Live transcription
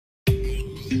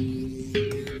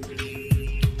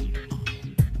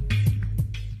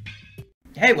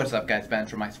Hey, what's up, guys? Ben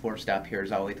from My Sports Stop here,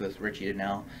 as always, with Richie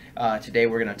Donnell. Today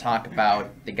we're going to talk about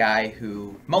the guy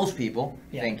who most people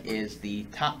think is the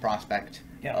top prospect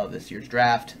of this year's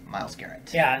draft, Myles Garrett.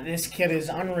 Yeah, this kid is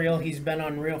unreal. He's been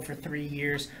unreal for 3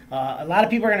 years. A lot of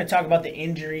people are going to talk about the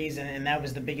injuries, and that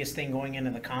was the biggest thing going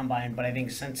into the Combine. But I think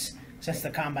since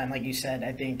the Combine, like you said,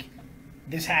 I think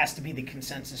this has to be the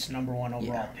consensus #1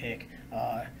 overall pick.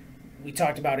 We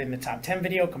talked about it in the top 10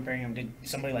 video, comparing him to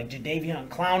somebody like Jadeveon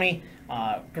Clowney.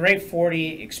 Great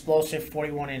 40, explosive,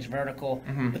 41-inch vertical,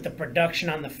 but the production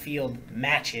on the field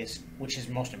matches, which is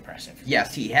most impressive.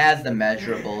 Yes, he has the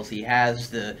measurables. He has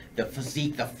the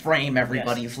physique, the frame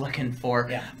everybody's looking for.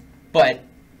 Yeah. But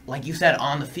like you said,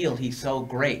 on the field, he's so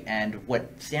great. And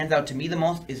what stands out to me the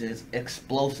most is his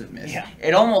explosiveness. Yeah.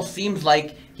 It almost seems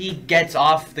like he gets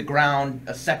off the ground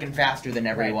a second faster than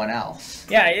everyone else.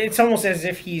 Yeah, it's almost as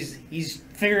if he's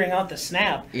figuring out the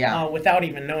snap without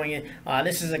even knowing it.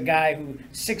 This is a guy who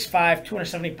 6'5",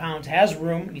 270 pounds, has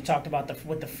room. You talked about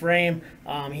with the frame.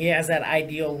 He has that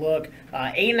ideal look.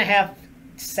 8.5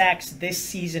 sacks this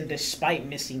season despite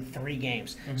missing 3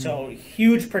 games. So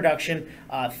huge production,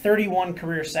 31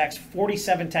 career sacks,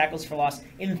 47 tackles for loss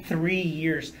in 3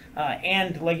 years,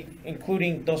 and like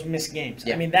including those missed games.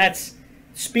 I mean, that's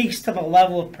speaks to the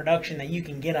level of production that you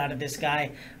can get out of this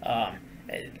guy.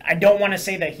 I don't want to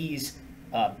say that he's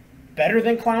better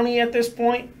than Clowney at this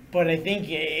point, but I think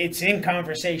it's in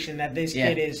conversation that this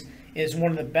kid is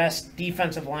one of the best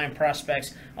defensive line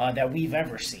prospects that we've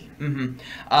ever seen.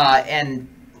 And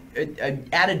an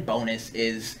added bonus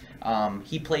is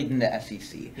he played in the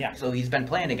SEC. Yeah. So he's been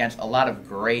playing against a lot of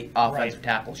great offensive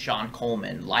tackles, Sean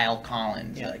Coleman, Lyle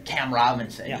Collins, Cam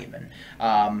Robinson even.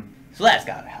 So that's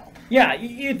got to help. Yeah,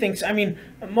 you think so. I mean,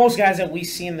 most guys that we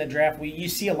see in the draft, you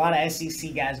see a lot of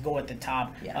SEC guys go at the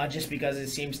top just because it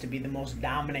seems to be the most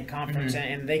dominant conference,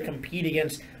 and they compete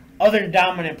against other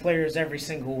dominant players every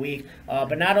single week.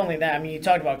 But not only that, I mean, you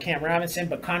talked about Cam Robinson,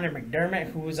 but Connor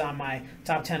McDermott, who was on my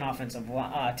top 10 offensive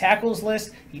tackles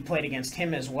list, he played against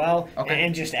him as well,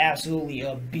 and just absolutely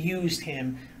abused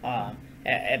him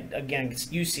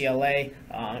against UCLA.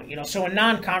 So in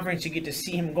non-conference, you get to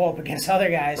see him go up against other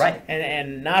guys,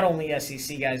 and not only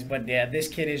SEC guys, but this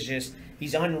kid is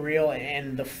he's unreal,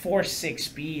 and the 4.6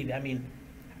 speed, I mean,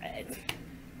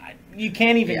 you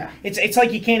can't even, it's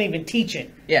like you can't even teach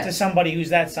it to somebody who's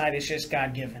that side. It's just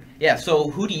God-given. Yeah, so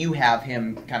who do you have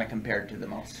him kind of compared to the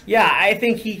most? Yeah, I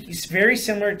think he's very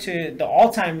similar to the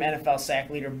all-time NFL sack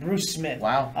leader, Bruce Smith.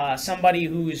 Wow. Somebody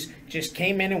who's just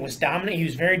came in and was dominant. He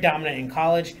was very dominant in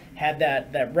college, had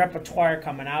that repertoire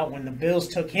coming out when the Bills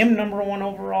took him #1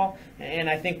 overall, and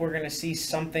I think we're going to see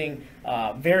something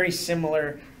very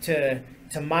similar to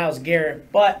Myles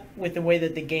Garrett, but with the way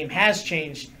that the game has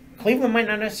changed, Cleveland might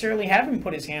not necessarily have him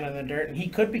put his hand in the dirt, and he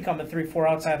could become a 3-4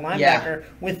 outside linebacker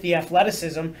with the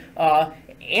athleticism.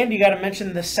 And you got to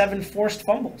mention the 7 forced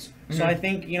fumbles. So I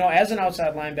think, as an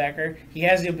outside linebacker, he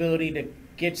has the ability to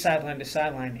get sideline to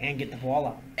sideline and get the ball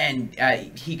out. And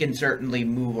he can certainly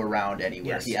move around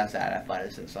anywhere. He has that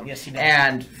athleticism. Yes, he does.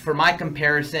 And for my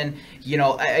comparison,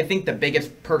 I think the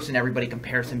biggest person everybody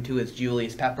compares him to is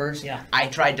Julius Peppers. Yeah. I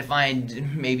tried to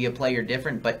find maybe a player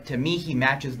different, but to me, he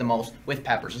matches the most with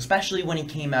Peppers, especially when he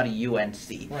came out of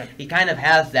UNC. Right. He kind of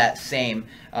has that same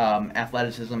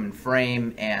athleticism and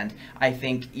frame, and I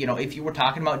think, if you were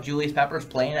talking about Julius Peppers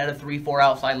playing at a 3-4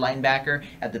 outside linebacker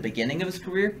at the beginning of his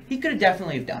career, he could have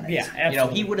definitely have done it. Yeah,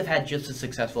 absolutely. He would have had just as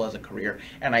successful as a career,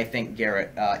 and I think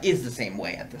Garrett is the same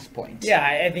way at this point. Yeah,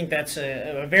 I think that's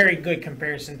a very good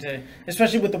comparison to,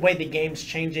 especially with the way the game's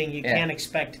changing. You can't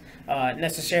expect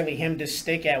necessarily him to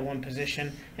stick at one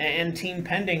position, and team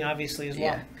pending, obviously, as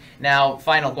well. Now,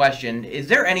 final question. Is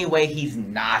there any way he's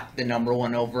not the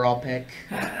 #1 overall pick?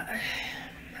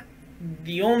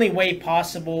 The only way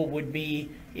possible would be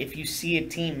if you see a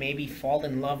team maybe fall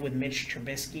in love with Mitch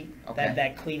Trubisky,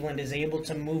 that Cleveland is able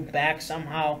to move back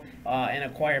somehow and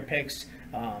acquire picks.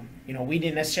 We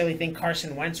didn't necessarily think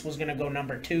Carson Wentz was going to go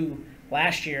 #2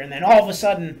 last year, and then all of a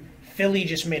sudden, Philly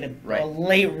just made a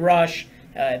late rush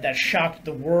that shocked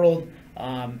the world.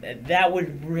 That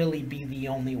would really be the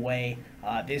only way.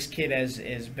 This kid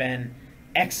has been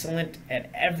excellent at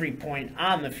every point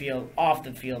on the field, off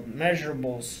the field,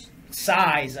 measurables,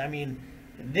 size. I mean,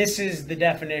 this is the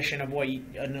definition of what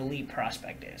an elite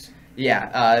prospect is.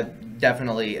 Yeah,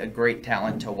 definitely a great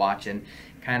talent to watch, and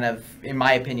kind of, in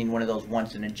my opinion, one of those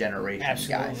once-in-a-generation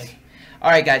guys.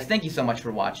 All right, guys, thank you so much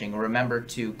for watching. Remember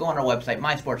to go on our website,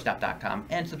 mysportstop.com,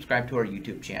 and subscribe to our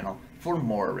YouTube channel for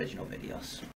more original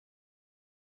videos.